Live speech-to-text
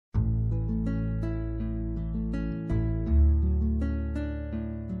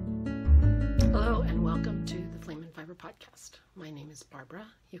and welcome to the Flame and Fiber podcast. My name is Barbara.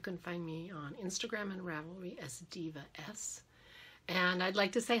 You can find me on Instagram and Ravelry as Diva S. And I'd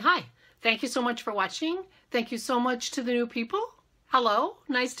like to say hi. Thank you so much for watching. Thank you so much to the new people. Hello,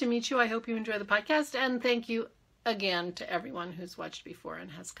 nice to meet you. I hope you enjoy the podcast. And thank you again to everyone who's watched before and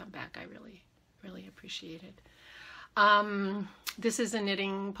has come back. I really appreciate it. This is a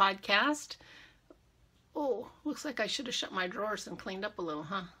knitting podcast. Oh, looks like I should have shut my drawers and cleaned up a little,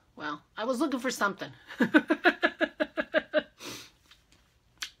 huh? Well, I was looking for something. Oh,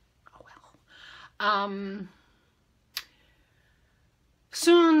 well.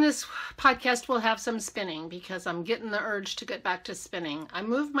 Soon this podcast will have some spinning because I'm getting the urge to get back to spinning. I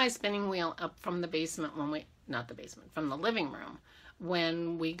moved my spinning wheel up from the basement from the living room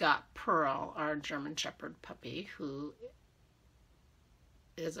when we got Purl, our German Shepherd puppy, who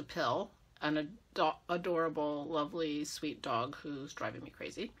is a pill. An adorable, lovely, sweet dog who's driving me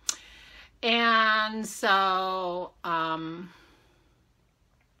crazy. And so I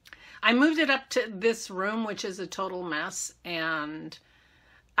moved it up to this room, which is a total mess. And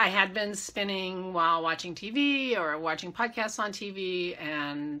I had been spinning while watching TV or watching podcasts on TV.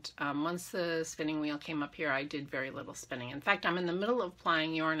 And once the spinning wheel came up here, I did very little spinning. In fact, I'm in the middle of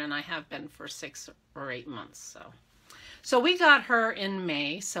plying yarn, and I have been for 6 or 8 months. So we got her in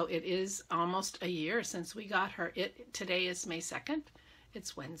May, so it is almost a year since we got her. Today is May 2nd.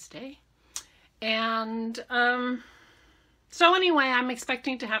 It's Wednesday. And so anyway, I'm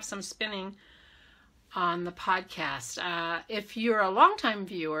expecting to have some spinning on the podcast. If you're a longtime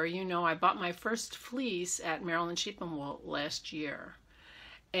viewer, you know I bought my first fleece at Maryland Sheep and Wool last year.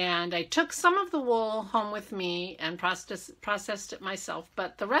 And I took some of the wool home with me and processed it myself,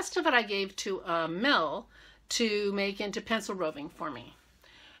 but the rest of it I gave to a mill to make into pencil roving for me.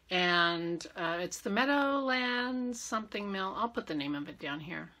 And it's the Meadowlands something mill. I'll put the name of it down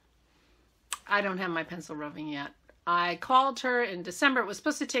here. I don't have my pencil roving yet. I called her in December. It was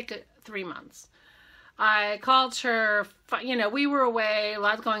supposed to take 3 months. I called her, we were away, a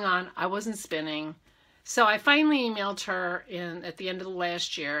lot going on. I wasn't spinning. So I finally emailed her at the end of the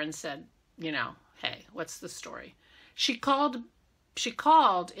last year and said, hey, what's the story? She called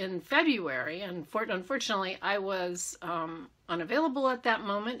in February, and unfortunately I was unavailable at that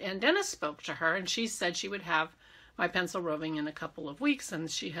moment, and Dennis spoke to her, and she said she would have my pencil roving in a couple of weeks, and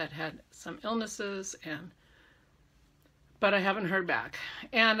she had some illnesses, but I haven't heard back.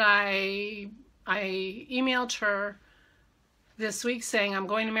 And I emailed her this week saying I'm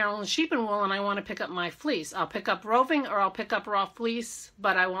going to Maryland Sheep and Wool and I want to pick up my fleece. I'll pick up roving or I'll pick up raw fleece,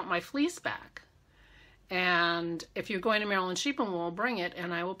 but I want my fleece back. And if you're going to Maryland Sheep and Wool, bring it,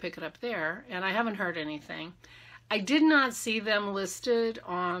 and I will pick it up there. And I haven't heard anything. I did not see them listed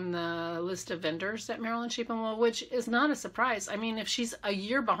on the list of vendors at Maryland Sheep and Wool, which is not a surprise. I mean, if she's a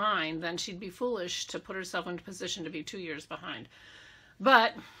year behind, then she'd be foolish to put herself in a position to be 2 years behind.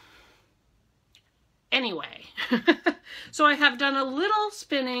 But anyway, so I have done a little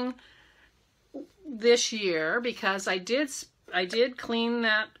spinning this year because I did clean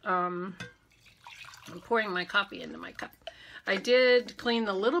that. I'm pouring my coffee into my cup. I did clean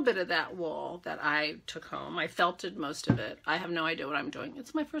the little bit of that wool that I took home. I felted most of it. I have no idea what I'm doing.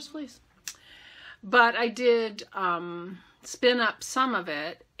 It's my first fleece. But I did spin up some of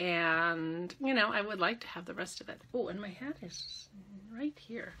it, and, I would like to have the rest of it. Oh, and my hat is right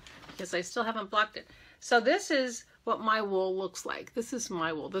here because I still haven't blocked it. So this is what my wool looks like. This is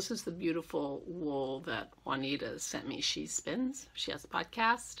my wool. This is the beautiful wool that Juanita sent me. She spins. She has a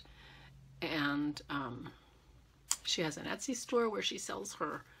podcast. And she has an Etsy store where she sells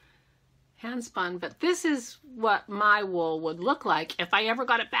her hand spun. But this is what my wool would look like if I ever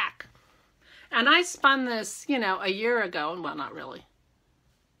got it back. And I spun this, a year ago. Well, not really.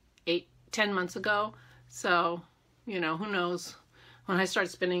 10 months ago. So, who knows when I start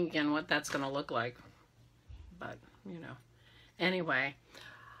spinning again what that's going to look like. But, Anyway,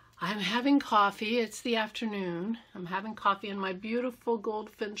 I'm having coffee. It's the afternoon. I'm having coffee in my beautiful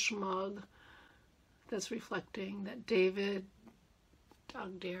goldfinch mug that's reflecting that David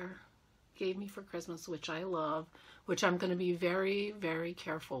Dugdare gave me for Christmas, which I love, which I'm going to be very, very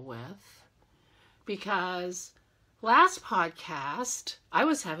careful with, because last podcast I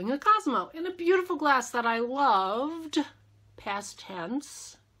was having a Cosmo in a beautiful glass that I loved, past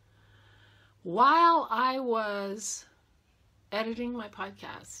tense, while I was editing my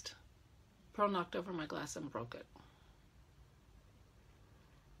podcast. Pearl knocked over my glass and broke it.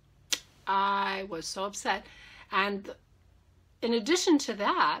 I was so upset. And in addition to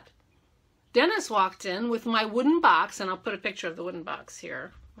that, Dennis walked in with my wooden box, and I'll put a picture of the wooden box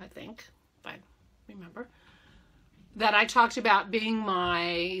here, I think, if I remember. that I talked about being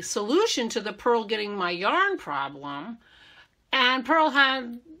my solution to the Purl getting my yarn problem. And Purl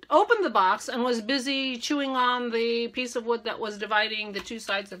had opened the box and was busy chewing on the piece of wood that was dividing the two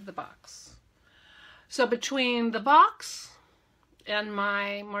sides of the box. So between the box and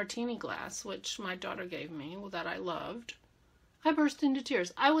my martini glass, which my daughter gave me, that I loved, I burst into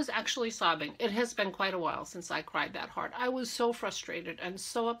tears. I was actually sobbing. It has been quite a while since I cried that hard. I was so frustrated and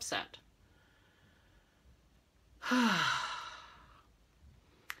so upset.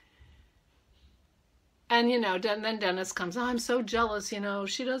 And, you know, then Dennis comes, oh, I'm so jealous, you know,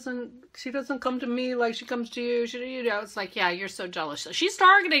 she doesn't come to me like she comes to you. You know, it's like, yeah, you're so jealous. She's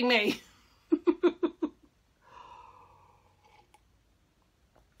targeting me.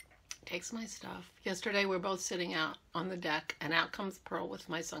 Takes my stuff. Yesterday, we're both sitting out on the deck, and out comes Purl with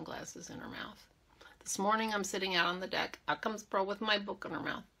my sunglasses in her mouth. This morning, I'm sitting out on the deck. Out comes Purl with my book in her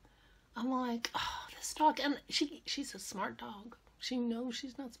mouth. I'm like, oh, this dog. And she's a smart dog. She knows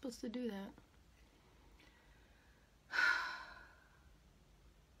she's not supposed to do that.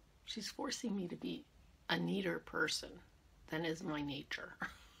 She's forcing me to be a neater person than is my nature.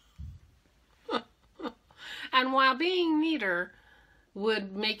 And while being neater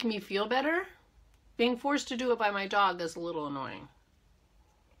would make me feel better, being forced to do it by my dog is a little annoying.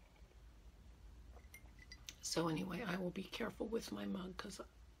 So anyway, I will be careful with my mug because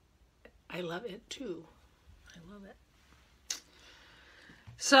I love it too. I love it.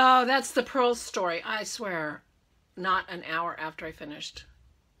 So that's the Purl story. I swear, not an hour after I finished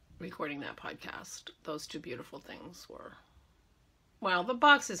recording that podcast, those two beautiful things were, well, the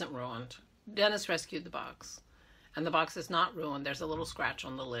box isn't ruined. Dennis rescued the box. And the box is not ruined. There's a little scratch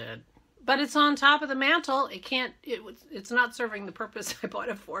on the lid. But it's on top of the mantle. It's not serving the purpose I bought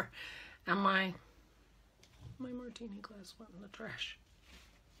it for. And my martini glass went in the trash.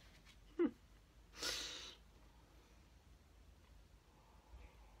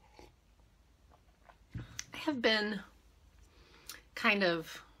 I have been kind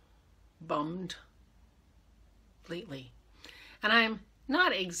of bummed lately. And I'm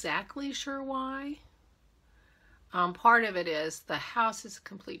not exactly sure why. Part of it is the house is a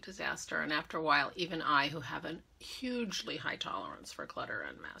complete disaster, and after a while, even I, who have a hugely high tolerance for clutter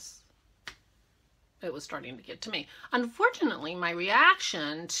and mess, it was starting to get to me. Unfortunately, my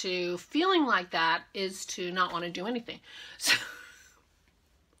reaction to feeling like that is to not want to do anything, so,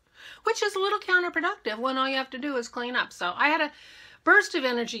 which is a little counterproductive when all you have to do is clean up. So I had a burst of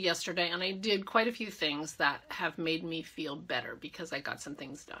energy yesterday, and I did quite a few things that have made me feel better because I got some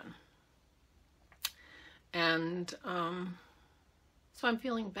things done. And so I'm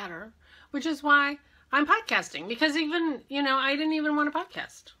feeling better, which is why I'm podcasting, because even, you know, I didn't even want to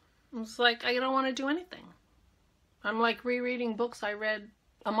podcast. It's like, I don't want to do anything. I'm like rereading books I read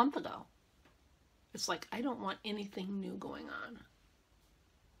a month ago. It's like, I don't want anything new going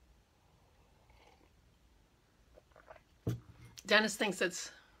on. Dennis thinks it's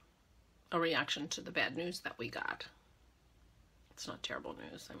a reaction to the bad news that we got. It's not terrible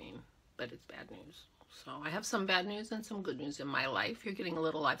news, I mean, but it's bad news. So I have some bad news and some good news in my life. You're getting a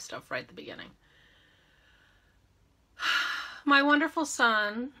little life stuff right at the beginning. My wonderful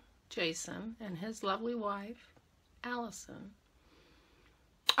son, Jason, and his lovely wife, Allison,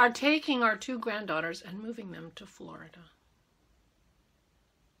 are taking our two granddaughters and moving them to Florida.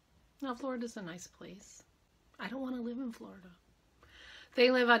 Now, Florida's a nice place. I don't want to live in Florida.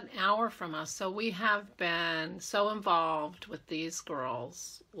 They live an hour from us, so we have been so involved with these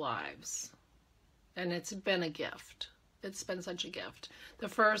girls' lives. And it's been a gift. It's been such a gift. The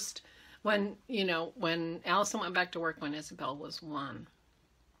first, when Allison went back to work when Isabel was 1,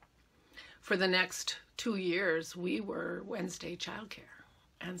 for the next 2 years, we were Wednesday childcare.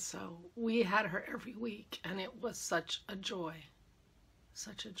 And so we had her every week, and it was such a joy.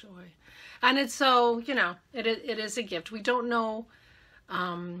 Such a joy. And it's so, it is a gift. We don't know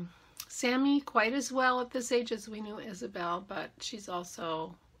Sammy quite as well at this age as we knew Isabel, but she's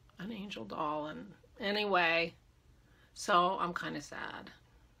also an angel doll. And anyway, so I'm kind of sad.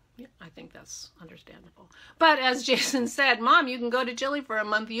 Yeah, I think that's understandable. But as Jason said, Mom, you can go to Chile for a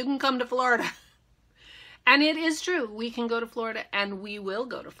month. You can come to Florida. And it is true. We can go to Florida, and we will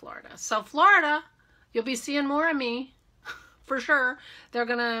go to Florida. So Florida, you'll be seeing more of me for sure. They're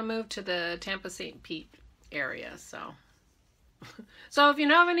going to move to the Tampa St. Pete area. So if you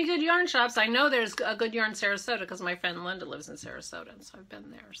know of any good yarn shops, I know there's a good yarn in Sarasota because my friend Linda lives in Sarasota, and so I've been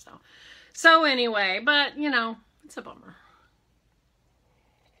there. So anyway, but it's a bummer.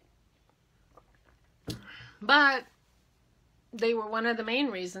 But they were one of the main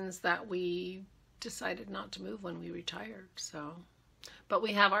reasons that we decided not to move when we retired. But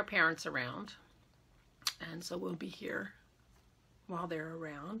we have our parents around, And so we'll be here while they're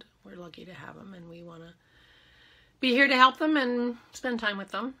around. We're lucky to have them, and we want to be here to help them and spend time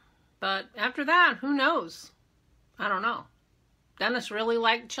with them. But after that, who knows? I don't know. Dennis really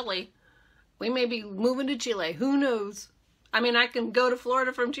liked Chile. We may be moving to Chile. Who knows? I mean, I can go to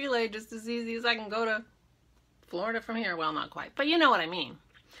Florida from Chile just as easy as I can go to Florida from here. Well, not quite, but you know what I mean.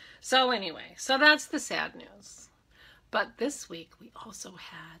 So anyway, so that's the sad news. But this week we also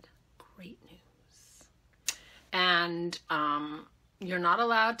had great news. And you're not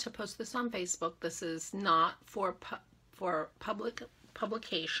allowed to post this on Facebook. This is not for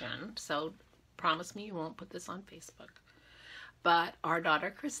publication. So promise me you won't put this on Facebook. But our daughter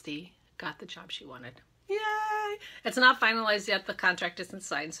Christy got the job she wanted. Yay! It's not finalized yet. The contract isn't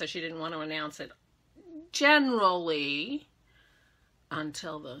signed, so she didn't want to announce it generally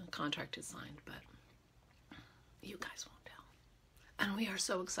until the contract is signed, but you guys won't tell. And we are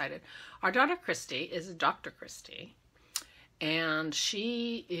so excited. Our daughter Christy is Dr. Christy, and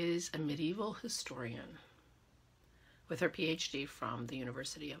she is a medieval historian with her PhD from the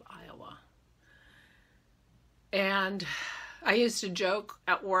University of Iowa. And I used to joke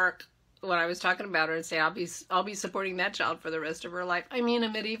at work when I was talking about her and say, I'll be supporting that child for the rest of her life. I mean, a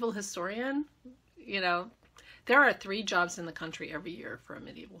medieval historian, you know, there are 3 jobs in the country every year for a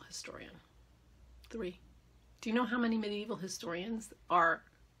medieval historian. 3. Do you know how many medieval historians are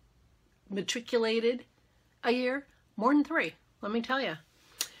matriculated a year? More than 3, let me tell you.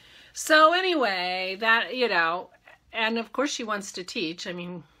 So anyway, that, you know, and of course she wants to teach. I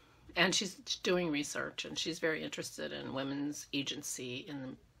mean, and she's doing research, and she's very interested in women's agency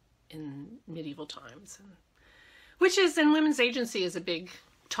in medieval times, and women's agency is a big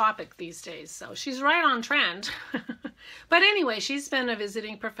topic these days, so she's right on trend. But anyway, she's been a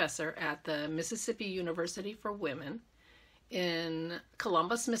visiting professor at the Mississippi University for Women in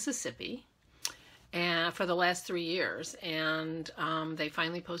Columbus, Mississippi, and for the last 3 years, and they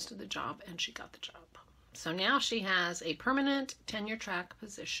finally posted the job, and she got the job. So now she has a permanent tenure track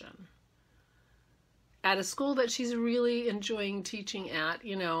position at a school that she's really enjoying teaching at,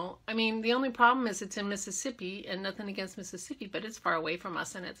 you know. I mean, the only problem is it's in Mississippi, and nothing against Mississippi, but it's far away from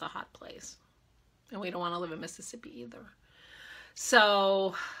us, and it's a hot place. And we don't want to live in Mississippi either.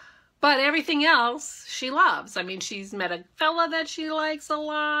 So, but everything else she loves. I mean, she's met a fella that she likes a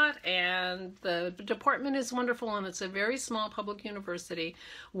lot, and the department is wonderful, and it's a very small public university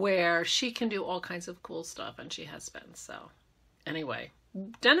where she can do all kinds of cool stuff, and she has been. So, anyway,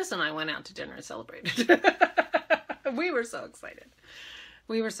 Dennis and I went out to dinner and celebrated. We were so excited.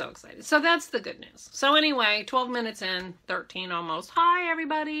 We were so excited. So that's the good news. So anyway, 12 minutes in, 13 almost. Hi,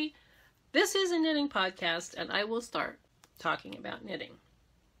 everybody. This is a knitting podcast, and I will start talking about knitting.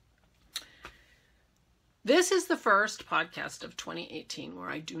 This is the first podcast of 2018 where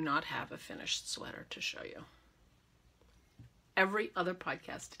I do not have a finished sweater to show you. Every other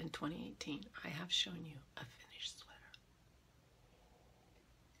podcast in 2018, I have shown you a finished sweater.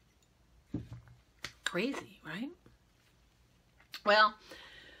 Crazy, right? Well,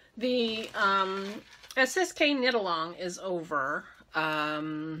 the SSK Knit Along is over.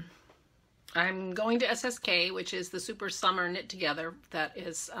 I'm going to SSK, which is the Super Summer Knit Together that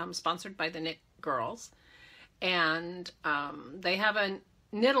is sponsored by the Knit Girls. And they have a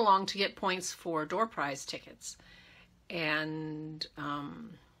knit along to get points for door prize tickets. And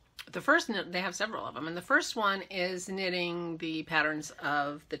the first knit, they have several of them. And the first one is knitting the patterns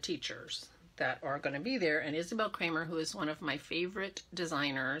of the teachers that are going to be there. And Isabel Kramer, who is one of my favorite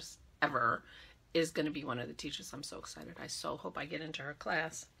designers ever, is going to be one of the teachers. I'm so excited. I so hope I get into her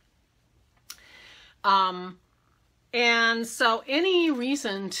class. And so any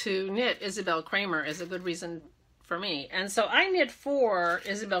reason to knit Isabel Kramer is a good reason for me. And so I knit 4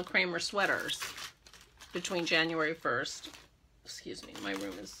 Isabel Kramer sweaters between January 1st. Excuse me, my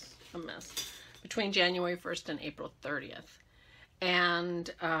room is a mess. Between January 1st and April 30th.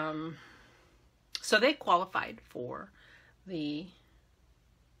 And so they qualified for the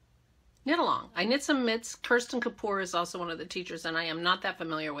knit along. I knit some mitts. Kirsten Kapoor is also one of the teachers, and I am not that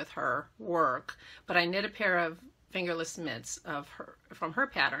familiar with her work, but I knit a pair of fingerless mitts from her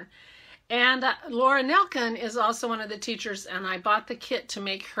pattern. And Laura Nelkin is also one of the teachers, and I bought the kit to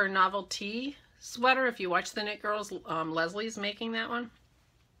make her novelty sweater. If you watch the Knit Girls, Leslie's making that one.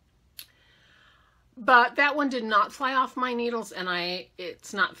 But that one did not fly off my needles, and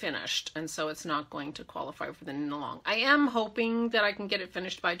it's not finished, and so it's not going to qualify for the knit along. I am hoping that I can get it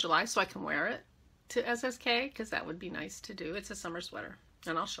finished by July so I can wear it to SSK, because that would be nice to do. It's a summer sweater,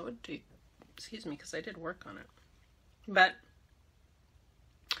 and I'll show it to you. Excuse me, because I did work on it. But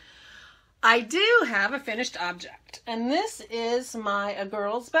I do have a finished object, and this is a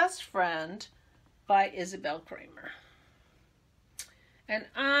girl's best friend by Isabel Kramer. And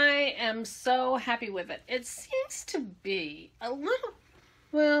I am so happy with it. It seems to be a little,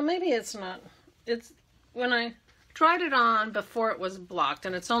 well, maybe it's not. It's when I tried it on before it was blocked,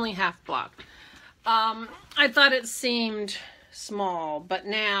 and it's only half blocked. I thought it seemed small, but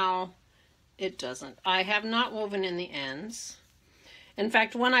now it doesn't. I have not woven in the ends. In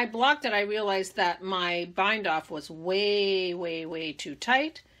fact, when I blocked it, I realized that my bind off was way, way, way too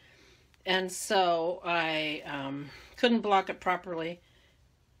tight. And so I couldn't block it properly.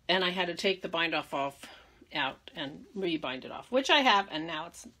 And I had to take the bind off out and rebind it off, which I have, and now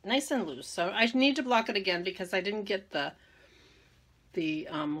it's nice and loose. So I need to block it again because I didn't get the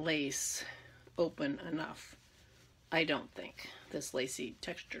lace open enough. I don't think, this lacy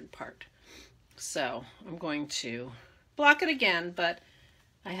textured part. So I'm going to block it again, but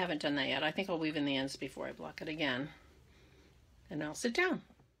I haven't done that yet. I think I'll weave in the ends before I block it again. And I'll sit down.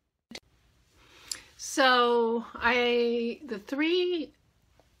 So the 3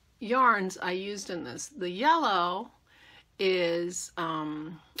 yarns I used in this, the yellow is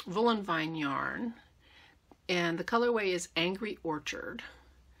Woolen Vine yarn, and the colorway is Angry Orchard.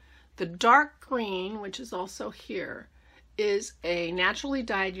 The dark green, which is also here, is a naturally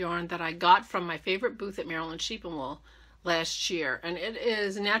dyed yarn that I got from my favorite booth at Maryland Sheep and Wool last year, and it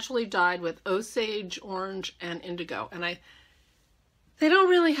is naturally dyed with Osage, orange, and indigo. And they don't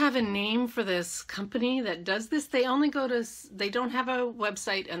really have a name for this company that does this. They only they don't have a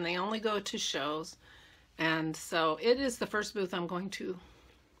website, and they only go to shows. And so it is the first booth I'm going to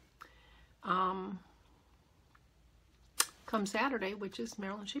come Saturday, which is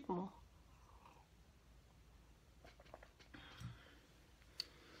Maryland Sheep and Wool.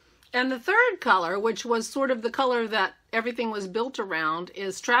 And the third color, which was sort of the color that everything was built around,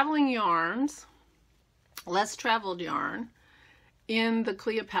 is Traveling Yarns, Less Traveled Yarn, in the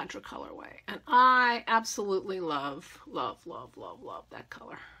Cleopatra colorway. And I absolutely love, love, love, love, love that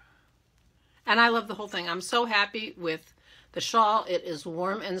color. And I love the whole thing. I'm so happy with the shawl. It is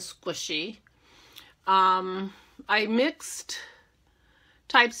warm and squishy. I mixed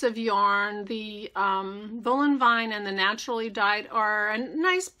types of yarn. The Woolen Vine and the naturally dyed are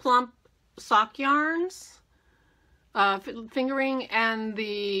nice plump sock yarns, fingering, and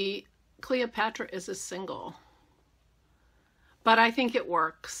the Cleopatra is a single. But I think it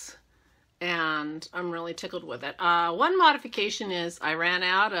works, and I'm really tickled with it. One modification is I ran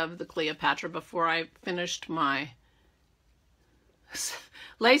out of the Cleopatra before I finished my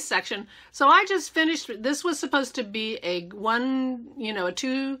lace section. So I just finished, this was supposed to be a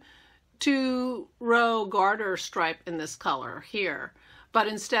two row garter stripe in this color here. But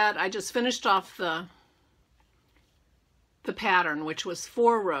instead I just finished off the pattern, which was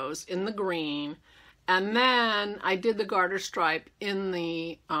 4 rows in the green. And then I did the garter stripe in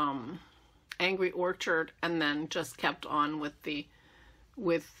the Angry Orchard, and then just kept on with the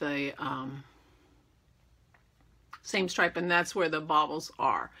same stripe, and that's where the baubles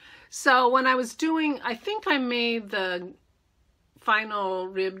are. So when I was doing, I think I made the final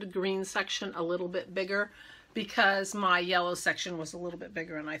ribbed green section a little bit bigger because my yellow section was a little bit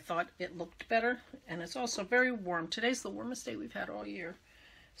bigger, and I thought it looked better. And it's also very warm. Today's the warmest day we've had all year.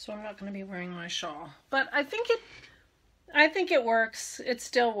 So I'm not going to be wearing my shawl, but I think it works. It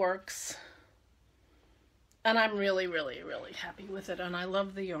still works, and I'm really, really, really happy with it. And I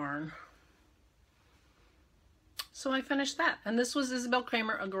love the yarn. So I finished that, and this was Isabel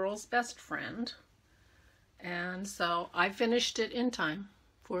Kramer, A Girl's Best Friend, and so I finished it in time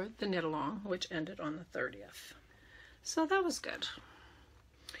for the knit along, which ended on the 30th. So that was good.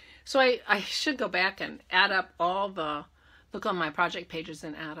 So I should go back and add up all the. Look on my project pages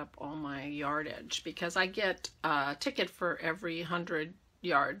and add up all my yardage, because I get a ticket for every 100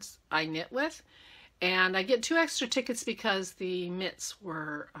 yards I knit with, and I get 2 extra tickets because the mitts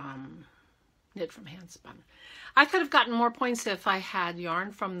were knit from hand spun. I could have gotten more points if I had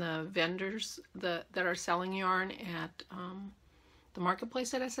yarn from the vendors that are selling yarn at the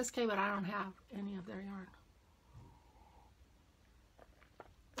marketplace at SSK, but I don't have any of their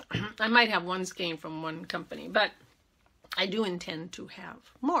yarn. I might have one skein from one company, but I do intend to have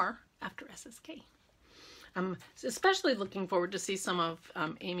more after SSK. I'm especially looking forward to see some of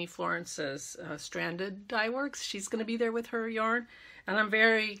Amy Florence's Stranded Dye Works. She's going to be there with her yarn, and I'm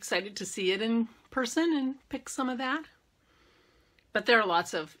very excited to see it in person and pick some of that. But there are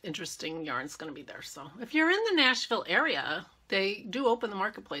lots of interesting yarns going to be there. So if you're in the Nashville area, they do open the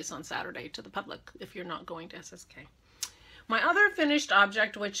marketplace on Saturday to the public if you're not going to SSK. My other finished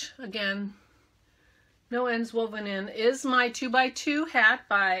object, which again, no ends woven in, is my 2x2 hat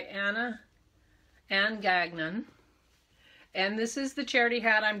by Anne Gagnon. And this is the charity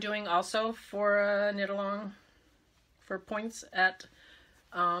hat I'm doing also for knit along for points at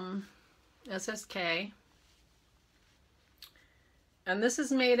SSK. And this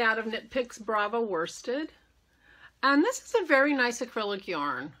is made out of Knit Picks Brava worsted. And this is a very nice acrylic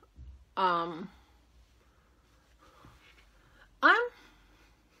yarn. I'm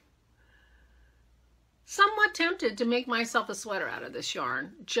somewhat tempted to make myself a sweater out of this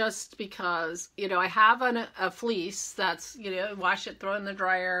yarn, just because, you know, I have a fleece that's, you know, wash it, throw it in the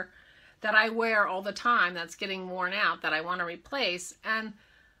dryer, that I wear all the time, that's getting worn out, that I want to replace. And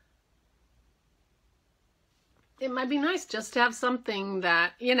it might be nice just to have something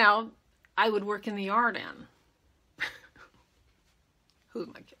that, you know, I would work in the yard in. Who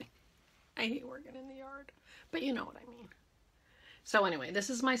am I kidding? I hate working in the yard, but you know what I mean. So anyway, this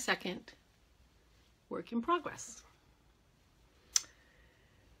is my second work in progress.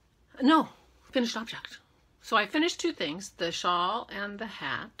 No, finished object. So I finished two things, the shawl and the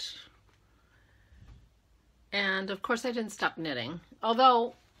hat. And of course I didn't stop knitting,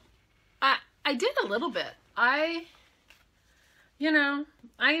 although I did a little bit. You know,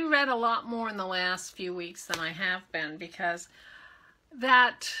 I read a lot more in the last few weeks than I have been, because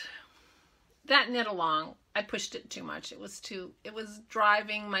that knit along, I pushed it too much. It was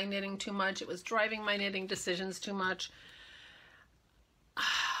driving my knitting too much. It was driving my knitting decisions too much.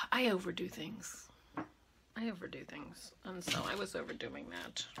 I overdo things. And so I was overdoing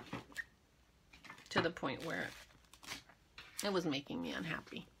that to the point where it was making me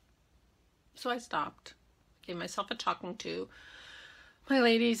unhappy. So I stopped. Gave myself a talking to. My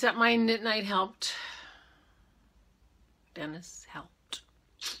ladies at my knit night helped. Dennis helped.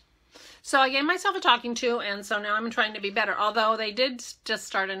 So I gave myself a talking to, and so now I'm trying to be better. Although they did just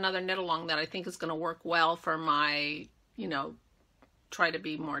start another knit along that I think is going to work well for my, you know, try to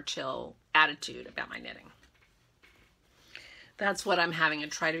be more chill attitude about my knitting. That's what I'm having, a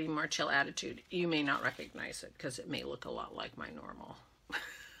try to be more chill attitude. You may not recognize it because it may look a lot like my normal.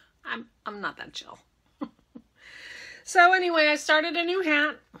 I'm not that chill. So anyway, I started a new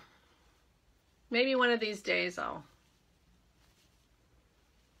hat. Maybe one of these days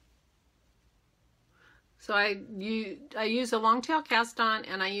So I use a long tail cast on,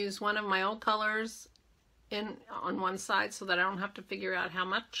 and I use one of my old colors on one side so that I don't have to figure out how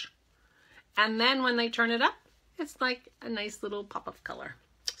much. And then when they turn it up, it's like a nice little pop of color.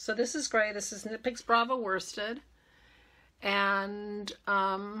 So this is gray. This is Knit Picks Brava worsted. And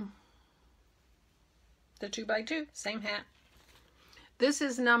the 2x2, same hat. This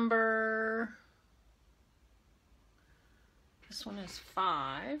is number, this one is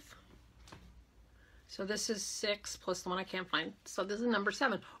 5. So this is 6 plus the one I can't find. So this is number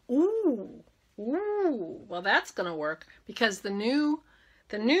 7. Ooh, well that's gonna work, because the new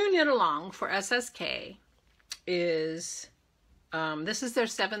knit along for SSK is, this is their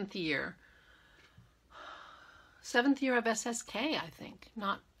 7th year. 7th year of SSK, I think,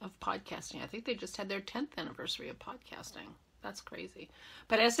 not of podcasting. I think they just had their 10th anniversary of podcasting. That's crazy.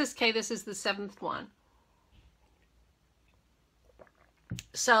 But SSK, this is the 7th one.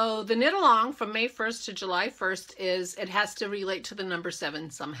 So the knit along from May 1st to July 1st is, it has to relate to the number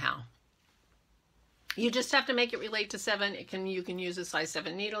 7 somehow. You just have to make it relate to 7. You can use a size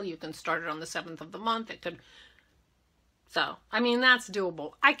 7 needle. You can start it on the 7th of the month. So, I mean, that's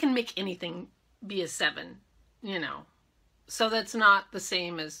doable. I can make anything be a 7, you know. So that's not the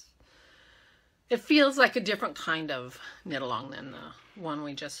same as, it feels like a different kind of knit along than the one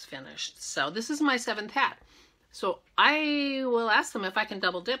we just finished. So this is my 7th hat. So I will ask them if I can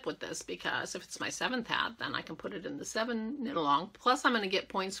double dip with this, because if it's my 7th hat, then I can put it in the 7 knit along. Plus I'm going to get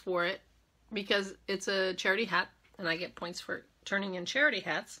points for it because it's a charity hat, and I get points for turning in charity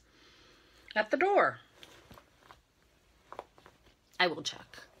hats at the door. I will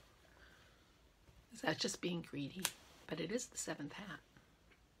check. Is that just being greedy? But it is the 7th hat.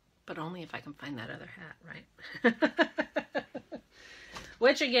 But only if I can find that other hat, right?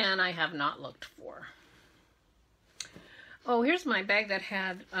 Which again, I have not looked for. Oh, here's my bag that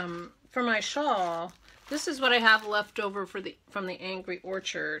had, for my shawl, this is what I have left over from the Angry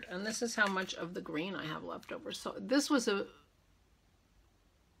Orchard, and this is how much of the green I have left over. So this was I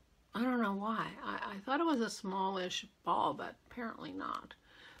don't know why. I thought it was a smallish ball, but apparently not.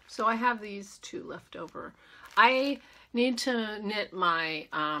 So I have these 2 left over. I need to knit my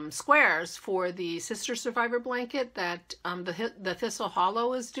squares for the Sister Survivor blanket that the Thistle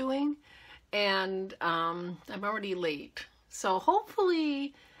Hollow is doing, and I'm already late. So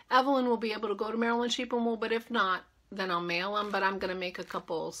hopefully Evelyn will be able to go to Maryland Sheep and Wool, but if not, then I'll mail them. But I'm going to make a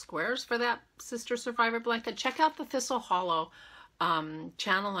couple squares for that Sister Survivor blanket. Check out the Thistle Hollow.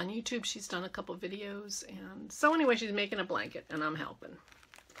 channel on YouTube. She's done a couple videos. And so anyway, she's making a blanket and I'm helping.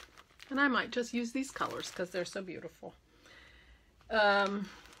 And I might just use these colors because they're so beautiful.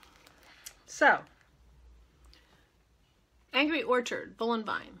 So, Angry Orchard, Bull and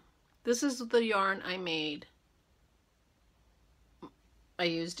Vine. This is the yarn I made. I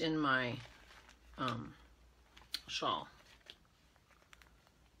used in my shawl.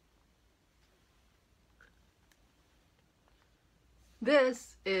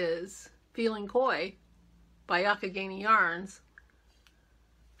 This is Feeling Coy by Yakagani Yarns.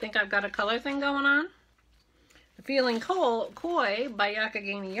 Think I've got a color thing going on? The Feeling Coy by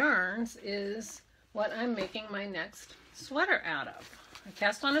Yakagani Yarns is what I'm making my next sweater out of. I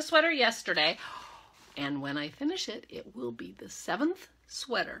cast on a sweater yesterday, and when I finish it, it will be the 7th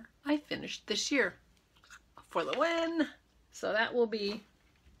sweater I finished this year for the win. So that will be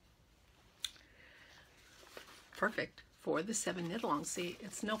perfect for the 7 knit-alongs. See,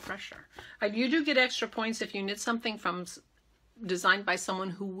 it's no pressure. You do get extra points if you knit something from designed by someone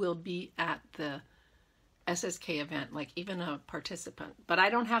who will be at the SSK event, like even a participant. But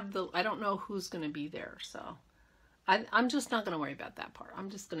I don't know who's going to be there, so I'm just not going to worry about that part. I'm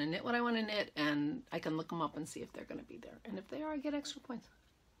just going to knit what I want to knit, and I can look them up and see if they're going to be there. And if they are, I get extra points.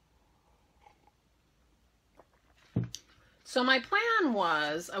 So my plan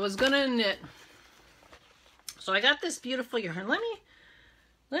was I was going to knit. So I got this beautiful yarn.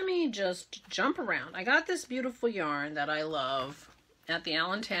 Let me just jump around. I got this beautiful yarn that I love at the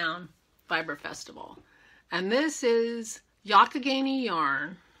Allentown Fiber Festival. And this is Yakagani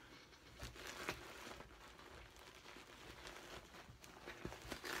yarn.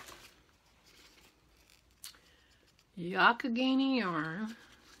 Yakagani yarn.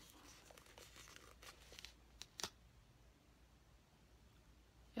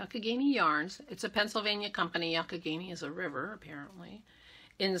 Yakagani Yarns. It's a Pennsylvania company. Yakagani is a river, apparently.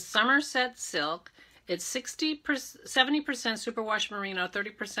 In Somerset silk. It's 70% superwash merino,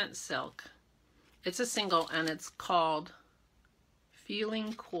 30% silk. It's a single, and it's called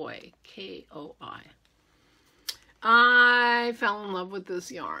Feeling Coy, K-O-I. I fell in love with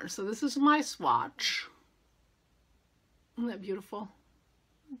this yarn. So this is my swatch. Isn't that beautiful?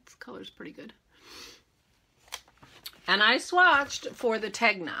 This color's pretty good. And I swatched for the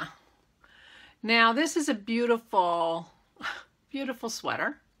Tegna. Now, this is a beautiful, beautiful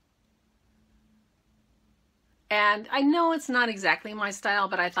sweater. And I know it's not exactly my style,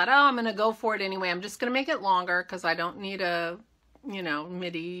 but I thought, oh, I'm going to go for it anyway. I'm just going to make it longer because I don't need a, you know,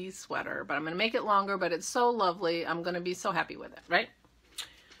 midi sweater. But I'm going to make it longer, but it's so lovely. I'm going to be so happy with it, right?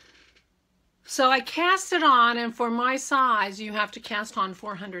 So I cast it on, and for my size, you have to cast on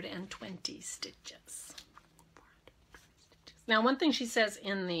 420 stitches. Now, one thing she says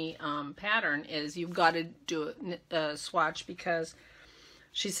in the pattern is you've got to do a swatch because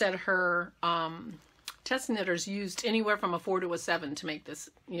she said her test knitters used anywhere from a 4 to a 7 to make this,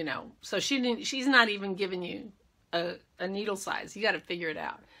 you know. So she's not even giving you a needle size. You got to figure it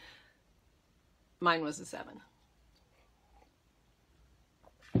out. Mine was a 7.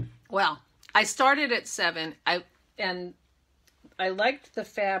 Well, I started at 7. And I liked the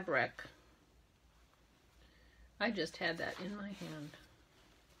fabric. I just had that in my hand.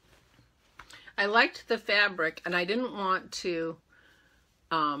 I liked the fabric, and I didn't want to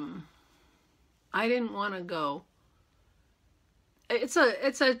go. It's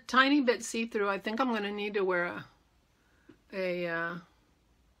a tiny bit see-through. I think I'm going to need to wear can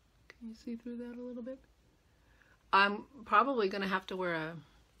you see through that a little bit? I'm probably going to have to wear a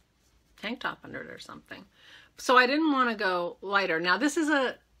tank top under it or something. So I didn't want to go lighter. Now this is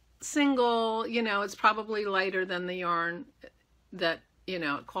a single, you know, it's probably lighter than the yarn that, you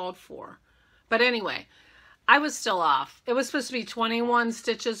know, it called for. But anyway, I was still off. It was supposed to be 21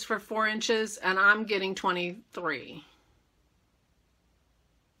 stitches for 4 inches, and I'm getting 23.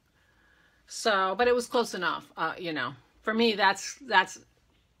 So, but it was close enough, you know. For me, that's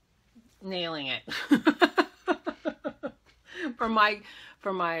nailing it. for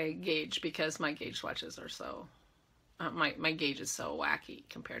my gauge, because my gauge swatches are so, my gauge is so wacky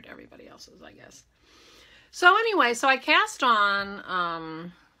compared to everybody else's, I guess. So anyway, so I cast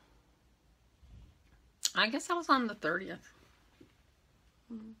on, I guess that was on the 30th.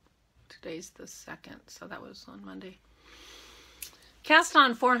 Today's the 2nd, so that was on Monday. Cast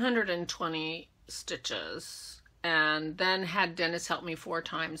on 420 stitches, and then had Dennis help me 4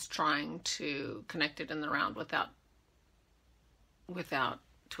 times trying to connect it in the round without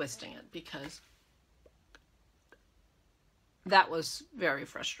twisting it, because that was very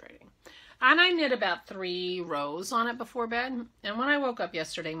frustrating. And I knit about 3 rows on it before bed, and when I woke up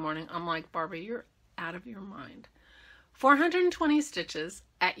yesterday morning, I'm like, Barbara, you're out of your mind. 420 stitches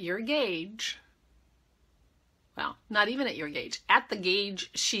at your gauge. Well, not even at your gauge. At the gauge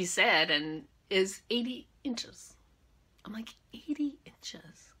she said, and is 80 inches. I'm like, 80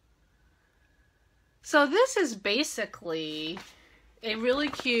 inches. So this is basically a really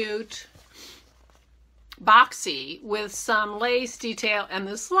cute boxy with some lace detail and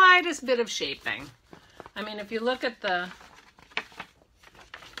the slightest bit of shaping. I mean, if you look at the,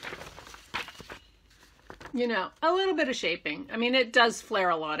 you know, a little bit of shaping. I mean, it does flare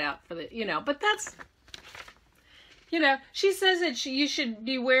a lot out for the, you know, but that's, you know, she says that you should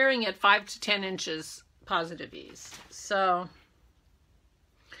be wearing it 5 to 10 inches positive ease. So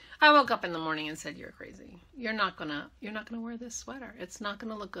I woke up in the morning and said, you're crazy. You're not gonna wear this sweater. It's not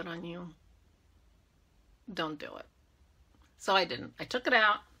gonna look good on you. Don't do it. So I didn't. I took it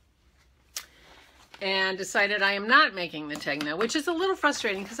out and decided I am not making the Tegna, which is a little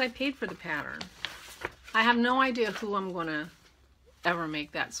frustrating because I paid for the pattern. I have no idea who I'm going to ever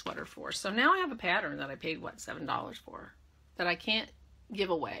make that sweater for. So now I have a pattern that I paid, what, $7 for, that I can't give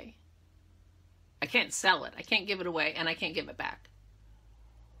away. I can't sell it. I can't give it away, and I can't give it back.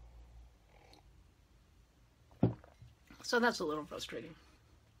 So that's a little frustrating.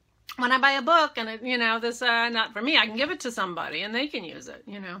 When I buy a book and it, you know, this not for me, I can give it to somebody and they can use it,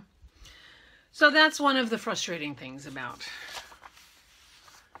 you know. So that's one of the frustrating things about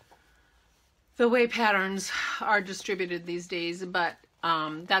the way patterns are distributed these days, but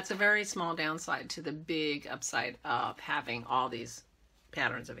that's a very small downside to the big upside of having all these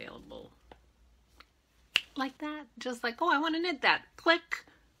patterns available like that. Just like, oh, I want to knit that. Click,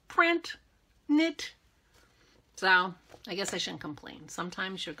 print, knit. So I guess I shouldn't complain.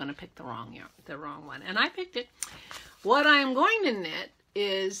 Sometimes you're going to pick the wrong one, and I picked it. What I'm going to knit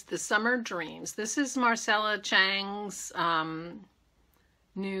is the Summer Dreams. This is Marcella Chang's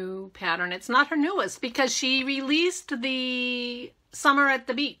new pattern. It's not her newest because she released the Summer at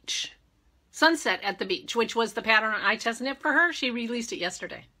the Beach, Sunset at the Beach, which was the pattern I just knit for her. She released it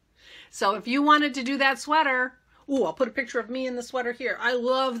yesterday. So if you wanted to do that sweater, ooh, I'll put a picture of me in the sweater here. I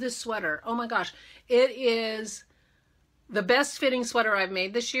love this sweater. Oh my gosh. It is the best fitting sweater I've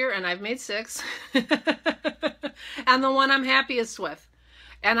made this year, and I've made 6. And the one I'm happiest with.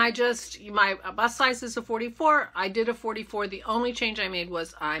 And I just, my bust size is a 44. I did a 44. The only change I made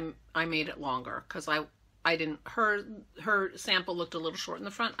was I made it longer because I didn't, her sample looked a little short in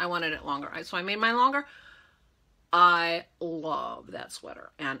the front. I wanted it longer. So I made mine longer. I love that sweater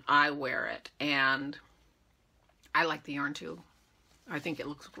and I wear it, and I like the yarn too. I think it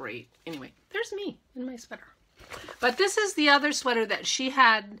looks great. Anyway, there's me in my sweater. But this is the other sweater that she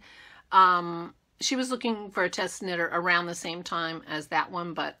had. She was looking for a test knitter around the same time as that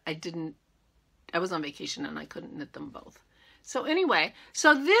one, but I was on vacation and I couldn't knit them both. So anyway,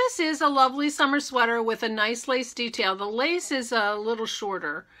 so this is a lovely summer sweater with a nice lace detail. The lace is a little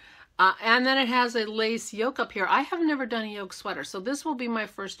shorter, and then it has a lace yoke up here. I have never done a yoke sweater, so this will be my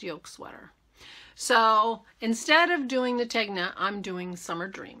first yoke sweater. So instead of doing the Tegna, I'm doing Summer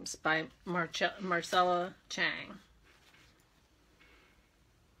Dreams by Marcella Chang.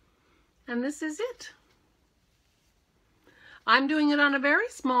 And this is it. I'm doing it on a very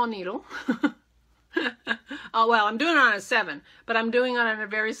small needle. Oh, well, I'm doing it on a 7, but I'm doing it on a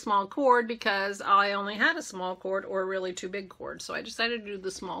very small cord because I only had a small cord or a really too big cord. So I decided to do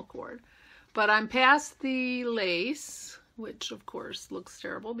the small cord. But I'm past the lace, which of course looks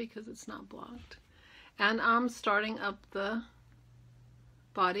terrible because it's not blocked. And I'm starting up the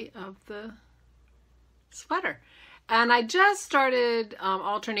body of the sweater. And I just started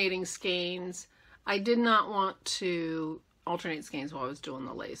alternating skeins. I did not want to alternate skeins while I was doing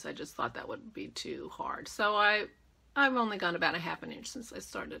the lace. I just thought that would be too hard. So I've only gone about a ½ inch since I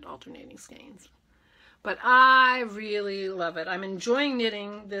started alternating skeins. But I really love it. I'm enjoying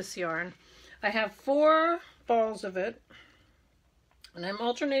knitting this yarn. I have 4 balls of it, and I'm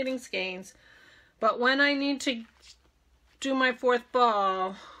alternating skeins. But when I need to do my 4th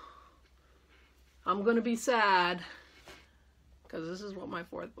ball, I'm going to be sad because this is what my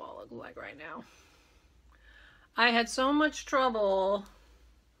 4th ball looks like right now. I had so much trouble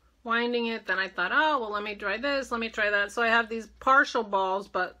winding it, then I thought, oh, well, let me try this, let me try that. So I have these partial balls,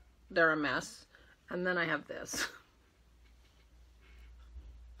 but they're a mess. And then I have this.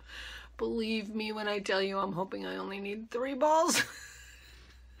 Believe me when I tell you I'm hoping I only need 3 balls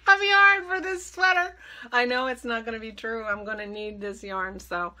of yarn for this sweater. I know it's not going to be true. I'm going to need this yarn,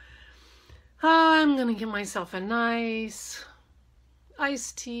 so I'm going to give myself a nice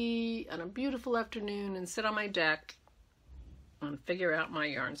iced tea on a beautiful afternoon and sit on my deck and figure out my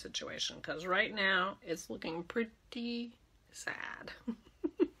yarn situation, because right now it's looking pretty sad.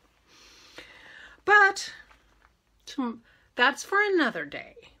 But that's for another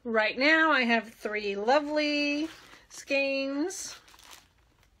day. Right now I have 3 lovely skeins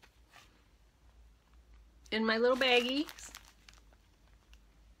in my little baggies,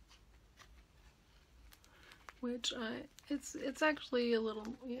 which it's actually a little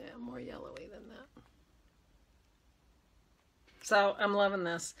more yellowy than that. So I'm loving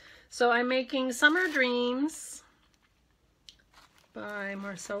this. So I'm making Summer Dreams by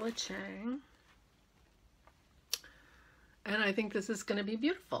Marcella Chang. And I think this is going to be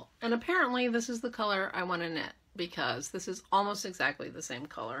beautiful. And apparently this is the color I want to knit, because this is almost exactly the same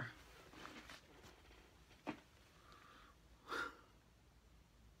color.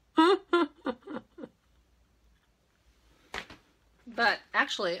 But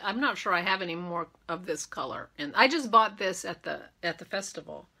actually, I'm not sure I have any more of this color. And I just bought this at the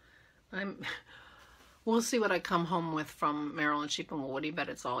festival. We'll see what I come home with from Maryland Sheep and Woody, but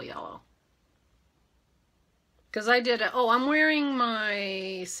it's all yellow. Because I did I'm wearing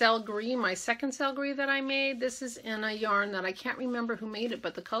my Selgris, my second Selgris that I made. This is in a yarn that I can't remember who made it,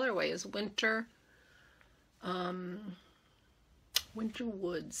 but the colorway is Winter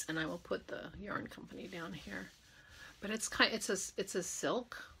Woods, and I will put the yarn company down here. But it's a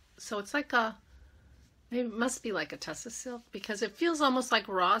silk, so it's like maybe it must be like a Tessa silk, because it feels almost like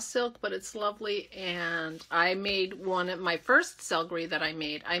raw silk, but it's lovely. And I made one of my first Selgris that I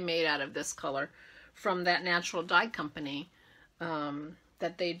made out of this color from that natural dye company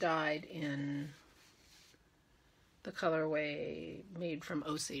that they dyed in the colorway made from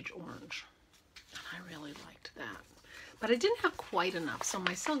Osage Orange. And I really liked that. But I didn't have quite enough, so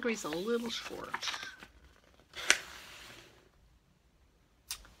my Selgris's a little short.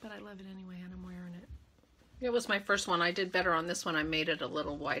 But I love it anyway, and I'm wearing it. It was my first one. I did better on this one. I made it a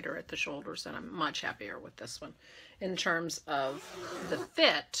little wider at the shoulders, and I'm much happier with this one in terms of the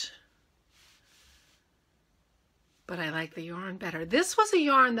fit. But I like the yarn better. This was a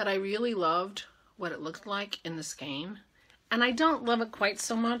yarn that I really loved what it looked like in the skein, and I don't love it quite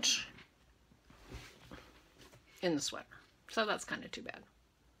so much in the sweater. So that's kind of too bad.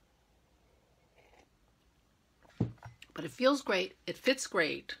 But it feels great, it fits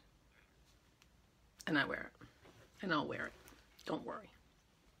great, and I wear it. And I'll wear it. Don't worry.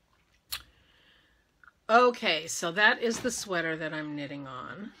 Okay, so that is the sweater that I'm knitting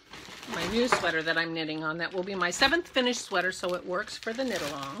on. My new sweater that I'm knitting on. That will be my 7th finished sweater, so it works for the knit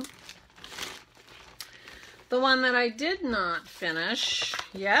along. The one that I did not finish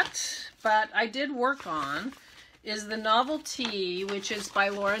yet, but I did work on, is the Novelty, which is by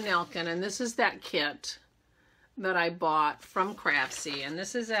Laura Nelkin, and this is that kit that I bought from Craftsy, and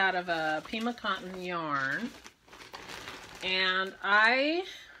this is out of a Pima cotton yarn, and I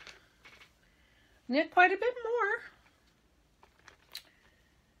knit quite a bit more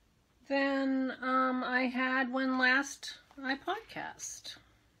than I had when last I podcast.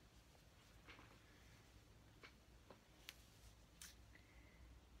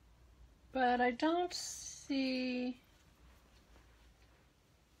 But I don't see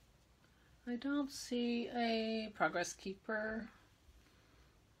a progress keeper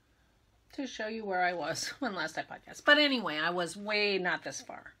to show you where I was when last I podcast. But anyway, I was way not this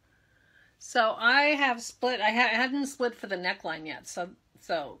far. So I have split. I hadn't split for the neckline yet. So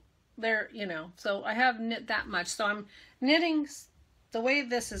there, so I have knit that much. So I'm knitting. The way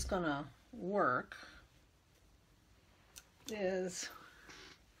this is gonna work is,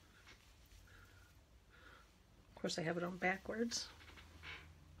 of course, I have it on backwards.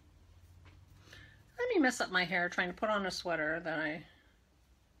 Let me mess up my hair trying to put on a sweater that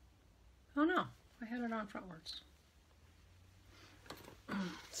oh no, I had it on frontwards.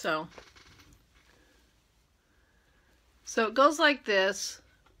 So it goes like this.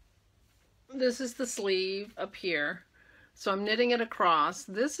 This is the sleeve up here. So I'm knitting it across.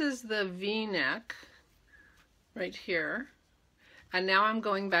 This is the V-neck right here. And now I'm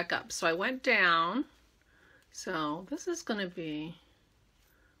going back up. So I went down. So this is going to be,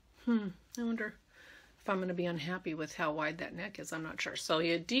 I wonder if I'm going to be unhappy with how wide that neck is. I'm not sure. So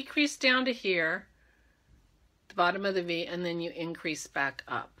you decrease down to here, the bottom of the V, and then you increase back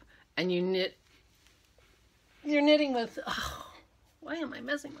up. And you knit, you're knitting with, why am I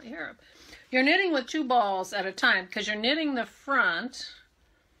messing my hair up? You're knitting with 2 balls at a time, because you're knitting the front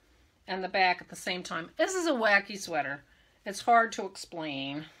and the back at the same time. This is a wacky sweater. It's hard to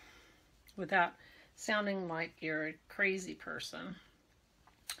explain without sounding like you're a crazy person.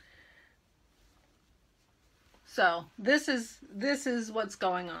 So this is what's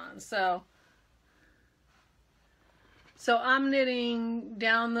going on. So I'm knitting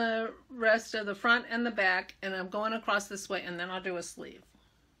down the rest of the front and the back, and I'm going across this way, and then I'll do a sleeve.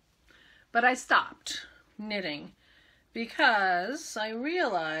 But I stopped knitting because I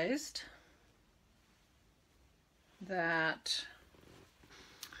realized that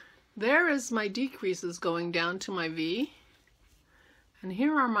there is my decreases going down to my V, and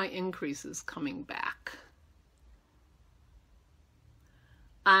here are my increases coming back.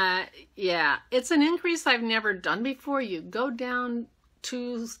 Yeah, it's an increase I've never done before. You go down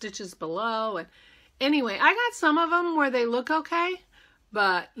 2 stitches below, and anyway, I got some of them where they look okay,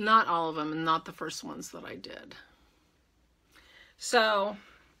 but not all of them, and not the first ones that I did. So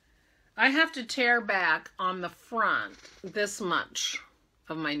I have to tear back on the front this much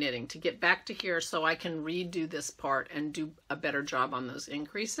of my knitting to get back to here so I can redo this part and do a better job on those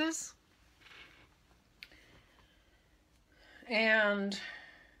increases. And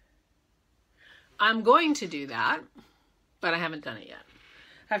I'm going to do that, but I haven't done it yet.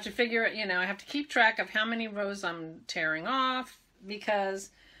 I have to figure it, I have to keep track of how many rows I'm tearing off,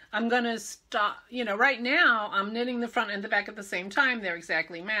 because I'm going to stop, right now I'm knitting the front and the back at the same time. They're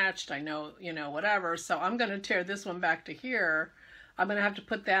exactly matched. I know, whatever. So I'm going to tear this one back to here. I'm going to have to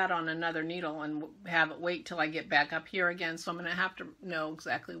put that on another needle and have it wait till I get back up here again. So I'm going to have to know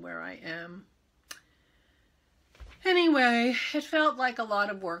exactly where I am. Anyway, it felt like a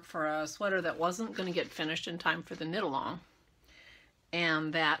lot of work for a sweater that wasn't going to get finished in time for the knit along,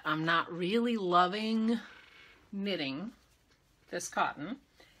 and that I'm not really loving knitting this cotton,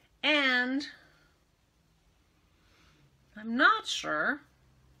 and I'm not sure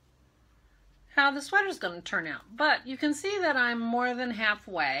how the sweater's going to turn out. But you can see that I'm more than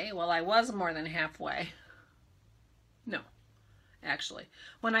halfway. Well, I was more than halfway. No. Actually,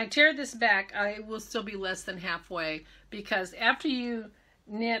 when I tear this back, I will still be less than halfway, because after you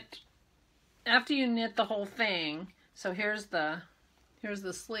knit the whole thing, so here's the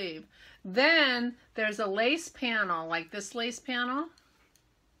sleeve, then there's a lace panel, like this lace panel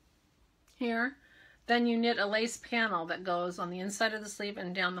here. Then you knit a lace panel that goes on the inside of the sleeve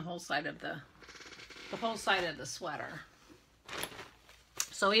and down the whole side of the sweater.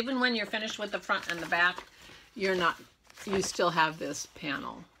 So even when you're finished with the front and the back, you still have this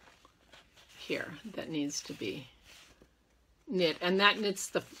panel here that needs to be knit, and that knits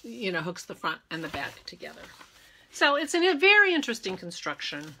the, hooks the front and the back together. So it's a very interesting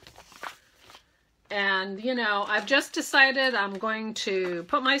construction. And, I've just decided I'm going to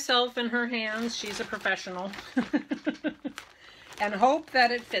put myself in her hands. She's a professional. And hope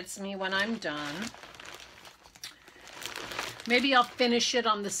that it fits me when I'm done. Maybe I'll finish it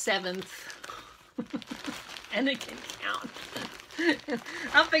on the 7th. And it can count.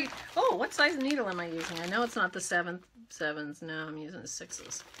 I'll think, oh, what size needle am I using? I know it's not the 7s. No, I'm using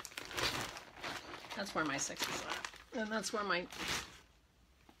 6s. That's where my 6s are. And that's where my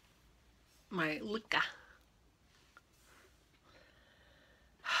Lika.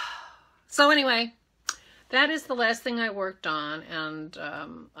 So anyway, that is the last thing I worked on, and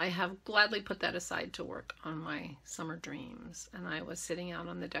I have gladly put that aside to work on my summer dreams. And I was sitting out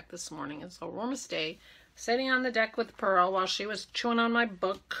on the deck this morning. It's a warmest day. Sitting on the deck with Purl while she was chewing on my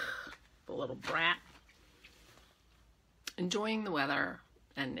book, the little brat, enjoying the weather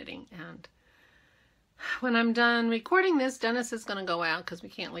and knitting. And when I'm done recording this, Dennis is going to go out, because we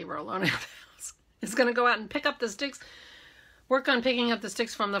can't leave her alone in the house. He's going to go out and pick up the sticks, work on picking up the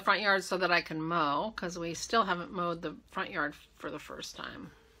sticks from the front yard so that I can mow, because we still haven't mowed the front yard for the first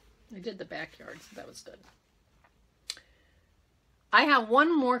time. I did the backyard, so that was good. I have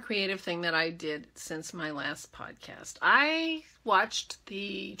one more creative thing that I did since my last podcast. I watched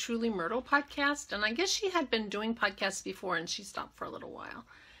the Truly Myrtle podcast, and I guess she had been doing podcasts before, and she stopped for a little while.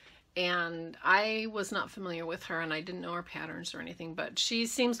 And I was not familiar with her, and I didn't know her patterns or anything, but she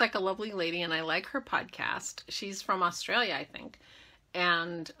seems like a lovely lady, and I like her podcast. She's from Australia, I think.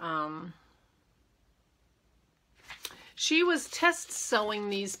 And she was test sewing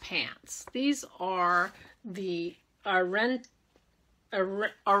these pants. These are the Arenite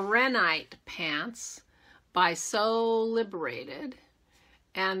pants by Sew Liberated,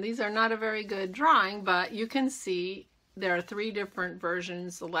 and these are not a very good drawing, but you can see there are 3 different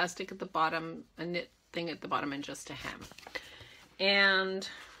versions: elastic at the bottom, a knit thing at the bottom, and just a hem. And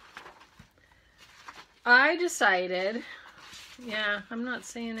I decided, yeah, I'm not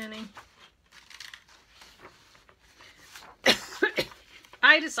saying any.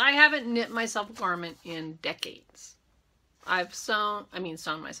 I haven't knit myself a garment in decades. I've sewn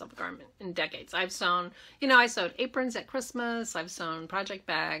myself a garment in decades. I've sewn, I sewed aprons at Christmas. I've sewn project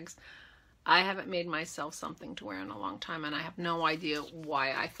bags. I haven't made myself something to wear in a long time, and I have no idea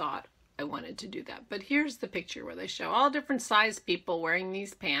why I thought I wanted to do that. But here's the picture where they show all different size people wearing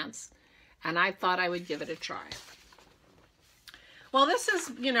these pants, and I thought I would give it a try. Well, this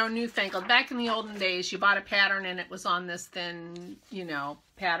is, you know, newfangled. Back in the olden days, you bought a pattern and it was on this thin, you know,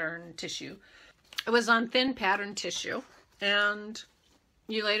 pattern tissue. It was on thin pattern tissue, and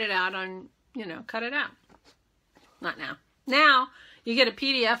you laid it out on, you know, cut it out. Not now. Now, you get a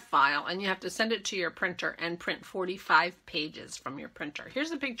PDF file and you have to send it to your printer and print 45 pages from your printer.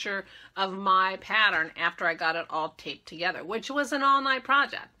 Here's a picture of my pattern after I got it all taped together, which was an all-night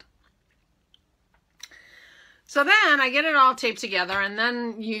project. So then I get it all taped together, and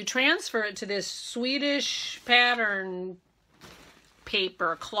then you transfer it to this Swedish pattern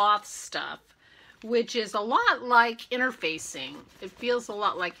paper cloth stuff, which is a lot like interfacing. It feels a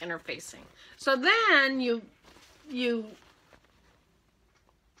lot like interfacing. So then you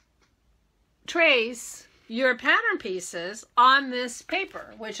trace your pattern pieces on this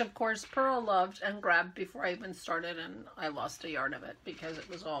paper, which of course Purl loved and grabbed before I even started, and I lost a yard of it because it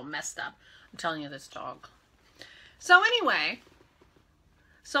was all messed up. I'm telling you, this dog. So anyway,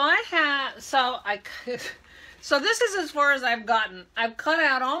 so this is as far as I've gotten. I've cut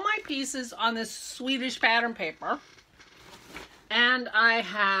out all my pieces on this Swedish pattern paper, and I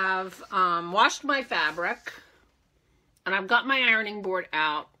have washed my fabric, and I've got my ironing board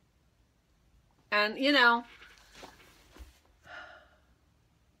out. And, you know,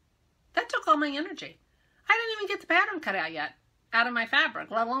 that took all my energy. I didn't even get the pattern cut out yet, out of my fabric,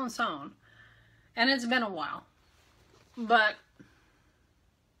 let alone sewn. And it's been a while. But,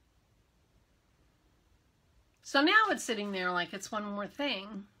 so now it's sitting there like it's one more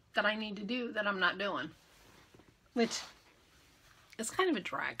thing that I need to do that I'm not doing. Which is kind of a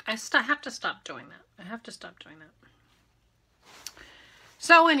drag. I have to stop doing that. I have to stop doing that.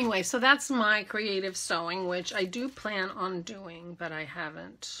 So anyway, so that's my creative sewing, which I do plan on doing, but I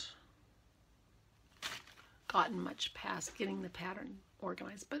haven't gotten much past getting the pattern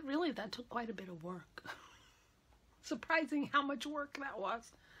organized. But really, that took quite a bit of work. Surprising how much work that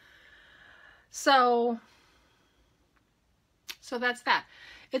was. So that's that.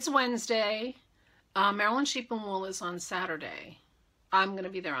 It's Wednesday. Maryland Sheep and Wool is on Saturday. I'm going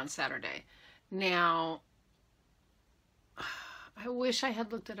to be there on Saturday. Now, I wish I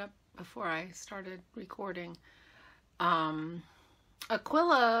had looked it up before I started recording.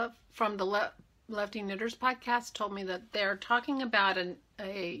 Aquila from the Lefty Knitters podcast told me that they're talking about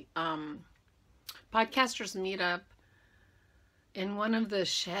a podcasters meetup in one of the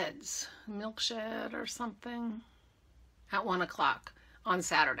sheds, milk shed or something, at 1 o'clock on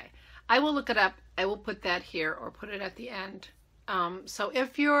Saturday. I will look it up. I will put that here or put it at the end. So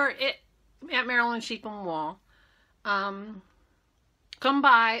if you're at Maryland Sheep and Wool, come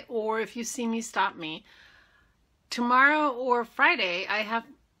by, or if you see me, stop me. Tomorrow or Friday, I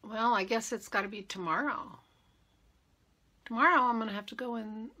guess it's got to be tomorrow. Tomorrow I'm going to have to go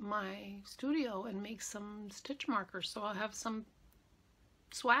in my studio and make some stitch markers, so I'll have some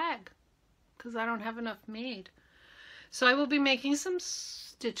swag, because I don't have enough made. So I will be making some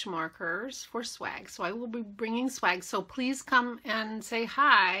stitch markers for swag, so I will be bringing swag, so please come and say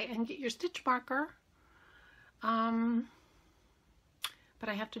hi and get your stitch marker. But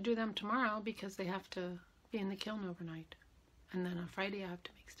I have to do them tomorrow because they have to be in the kiln overnight. And then on Friday I have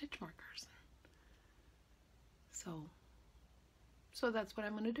to make stitch markers. So that's what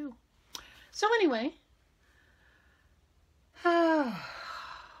I'm going to do. So anyway,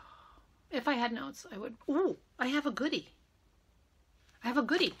 if I had notes, I would... Ooh, I have a goodie.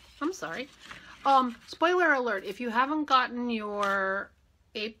 I'm sorry. Spoiler alert, if you haven't gotten your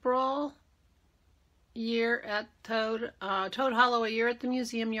April year at Toad Hollow, a year at the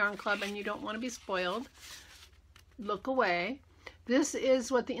Museum Yarn Club, and you don't want to be spoiled, look away. This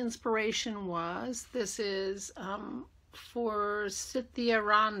is what the inspiration was. This is for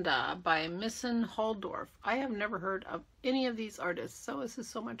Sithiranda by Misson Holdorf. I have never heard of any of these artists, so this is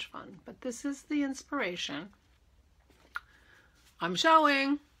so much fun. But this is the inspiration I'm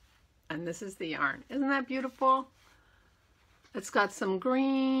showing, and this is the yarn. Isn't that beautiful? It's got some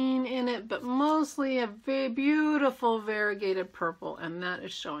green in it, but mostly a very beautiful variegated purple, and that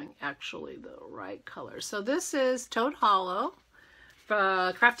is showing actually the right color. So this is Toad Hollow,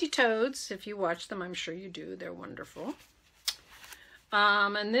 Crafty Toads. If you watch them, I'm sure you do. They're wonderful.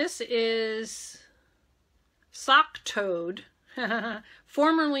 And this is Sock Toad,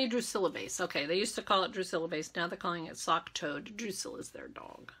 formerly Drusilla Base. Okay, they used to call it Drusilla Base. Now they're calling it Sock Toad. Drusilla's their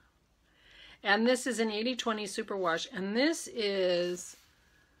dog. And this is an 80-20 superwash. And this is,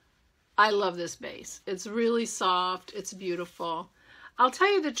 I love this base. It's really soft. It's beautiful. I'll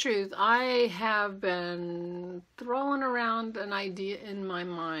tell you the truth. I have been throwing around an idea in my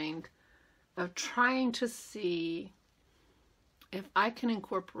mind of trying to see if I can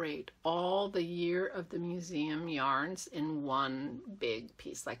incorporate all the Year of the Museum yarns in one big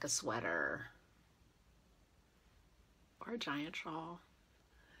piece, like a sweater or a giant shawl.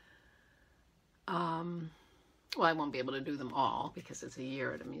 Well, I won't be able to do them all because it's a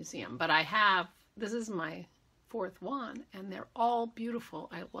year at a museum, but I have, this is my 4th one, and they're all beautiful.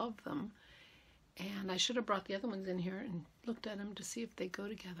 I love them. And I should have brought the other ones in here and looked at them to see if they go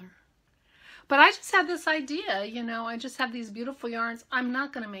together. But I just had this idea, you know, I just have these beautiful yarns. I'm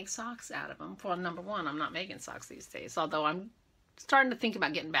not going to make socks out of them. For number one, I'm not making socks these days, although I'm starting to think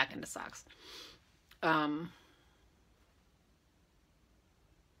about getting back into socks. But I'm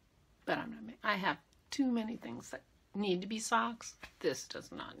not making, I have too many things that need to be socks. This does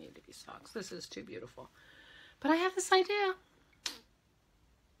not need to be socks. This is too beautiful. But I have this idea.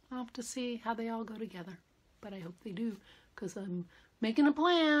 I'll have to see how they all go together. But I hope they do, because I'm making a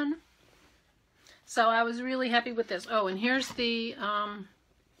plan. So I was really happy with this. Oh, and here's the,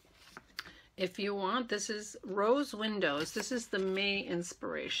 if you want, this is Rose Windows. This is the May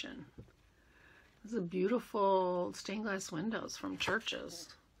inspiration. These are beautiful stained glass windows from churches.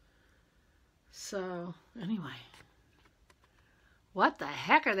 So, anyway. What the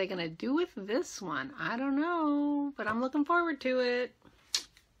heck are they going to do with this one? I don't know, but I'm looking forward to it.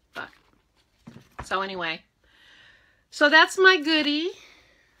 But, so anyway. So that's my goodie.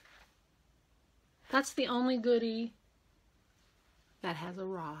 That's the only goodie that has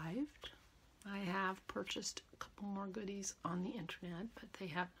arrived. I have purchased a couple more goodies on the internet, but they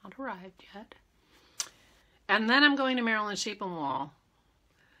have not arrived yet. And then I'm going to Maryland Sheep and Wool.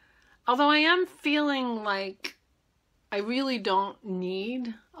 Although I am feeling like I really don't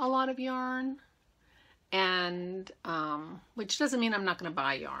need a lot of yarn, and which doesn't mean I'm not going to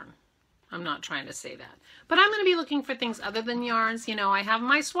buy yarn. I'm not trying to say that. But I'm going to be looking for things other than yarns. You know, I have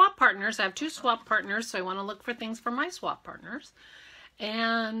my swap partners. I have 2 swap partners, so I want to look for things for my swap partners.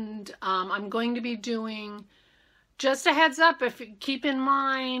 And I'm going to be doing, just a heads up, if keep in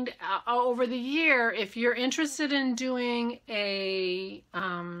mind, over the year, if you're interested in doing a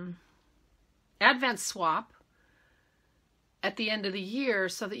Advent swap at the end of the year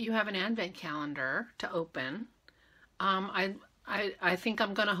so that you have an Advent calendar to open, I think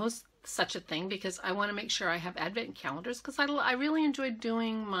I'm going to host such a thing because I want to make sure I have Advent calendars, because I really enjoyed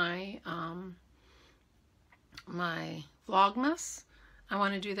doing my my Vlogmas. I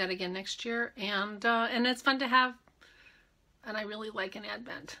want to do that again next year, and it's fun to have, and I really like an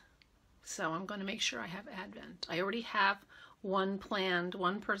Advent, so I'm going to make sure I have Advent. I already have one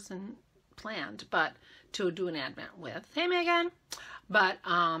person planned, but to do an Advent with. Hey Megan, but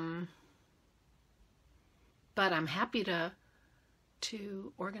I'm happy to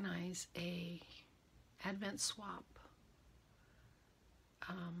organize a Advent swap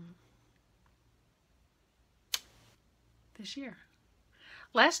this year.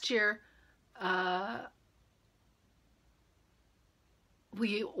 Last year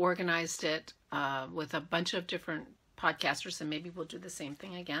we organized it with a bunch of different podcasters, and maybe we'll do the same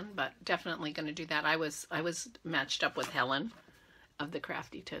thing again, but definitely going to do that. I was matched up with Helen of the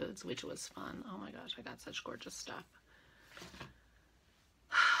Crafty Toads, which was fun. Oh my gosh, I got such gorgeous stuff.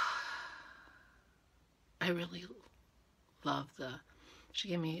 I really love she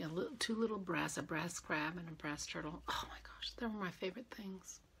gave me two little a brass crab and a brass turtle. Oh my gosh, they're my favorite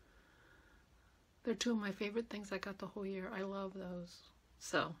things. They're 2 of my favorite things I got the whole year. I love those.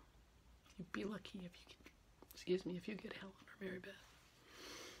 So, you'd be lucky if you get, excuse me, if you get Helen or Mary Beth.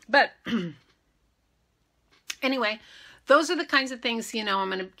 But, anyway, those are the kinds of things, you know, I'm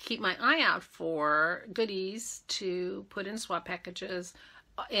going to keep my eye out for goodies to put in swap packages,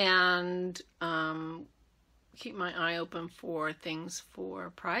 and keep my eye open for things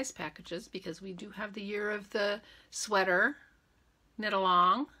for prize packages, because we do have the Year of the Sweater knit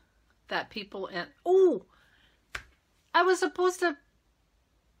along that people, and oh, I was supposed to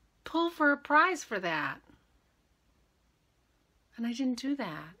pull for a prize for that, and I didn't do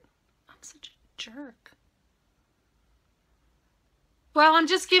that. I'm such a jerk. Well, I'm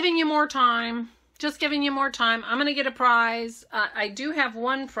just giving you more time. Just giving you more time. I'm going to get a prize. I do have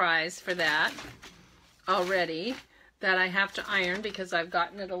one prize for that already that I have to iron because I've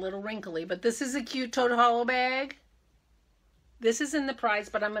gotten it a little wrinkly. But this is a cute tote hollow bag. This is in the prize,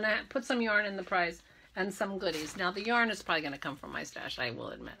 but I'm going to put some yarn in the prize and some goodies. Now, the yarn is probably going to come from my stash, I will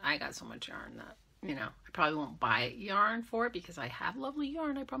admit. I got so much yarn that, you know, I probably won't buy yarn for it because I have lovely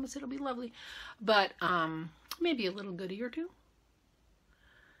yarn. I promise it'll be lovely. But maybe a little goodie or two.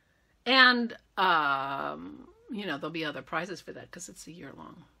 And, you know, there'll be other prizes for that because it's a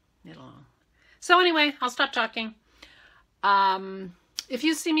year-long knit along. So anyway, I'll stop talking. If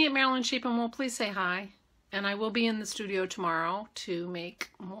you see me at Maryland Sheep and Wool, please say hi. And I will be in the studio tomorrow to make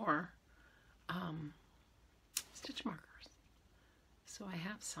more stitch markers. So I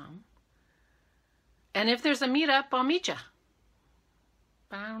have some. And if there's a meetup, I'll meet you.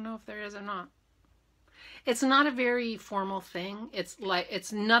 But I don't know if there is or not. It's not a very formal thing.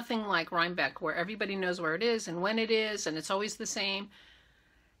 It's nothing like Rhinebeck, where everybody knows where it is and when it is, and it's always the same.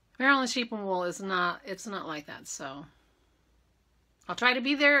 Maryland Sheep and Wool is not. It's not like that. So I'll try to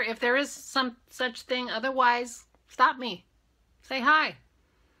be there if there is some such thing. Otherwise, stop me. Say hi.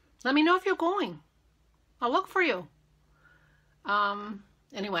 Let me know if you're going. I'll look for you.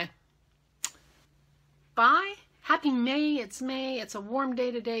 Anyway. Bye. Happy May. It's May. It's a warm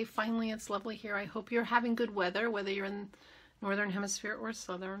day today. Finally, it's lovely here. I hope you're having good weather, whether you're in Northern Hemisphere or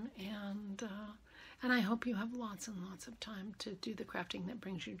Southern. And I hope you have lots and lots of time to do the crafting that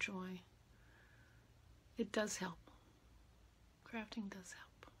brings you joy. It does help. Crafting does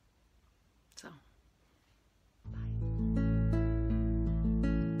help. So.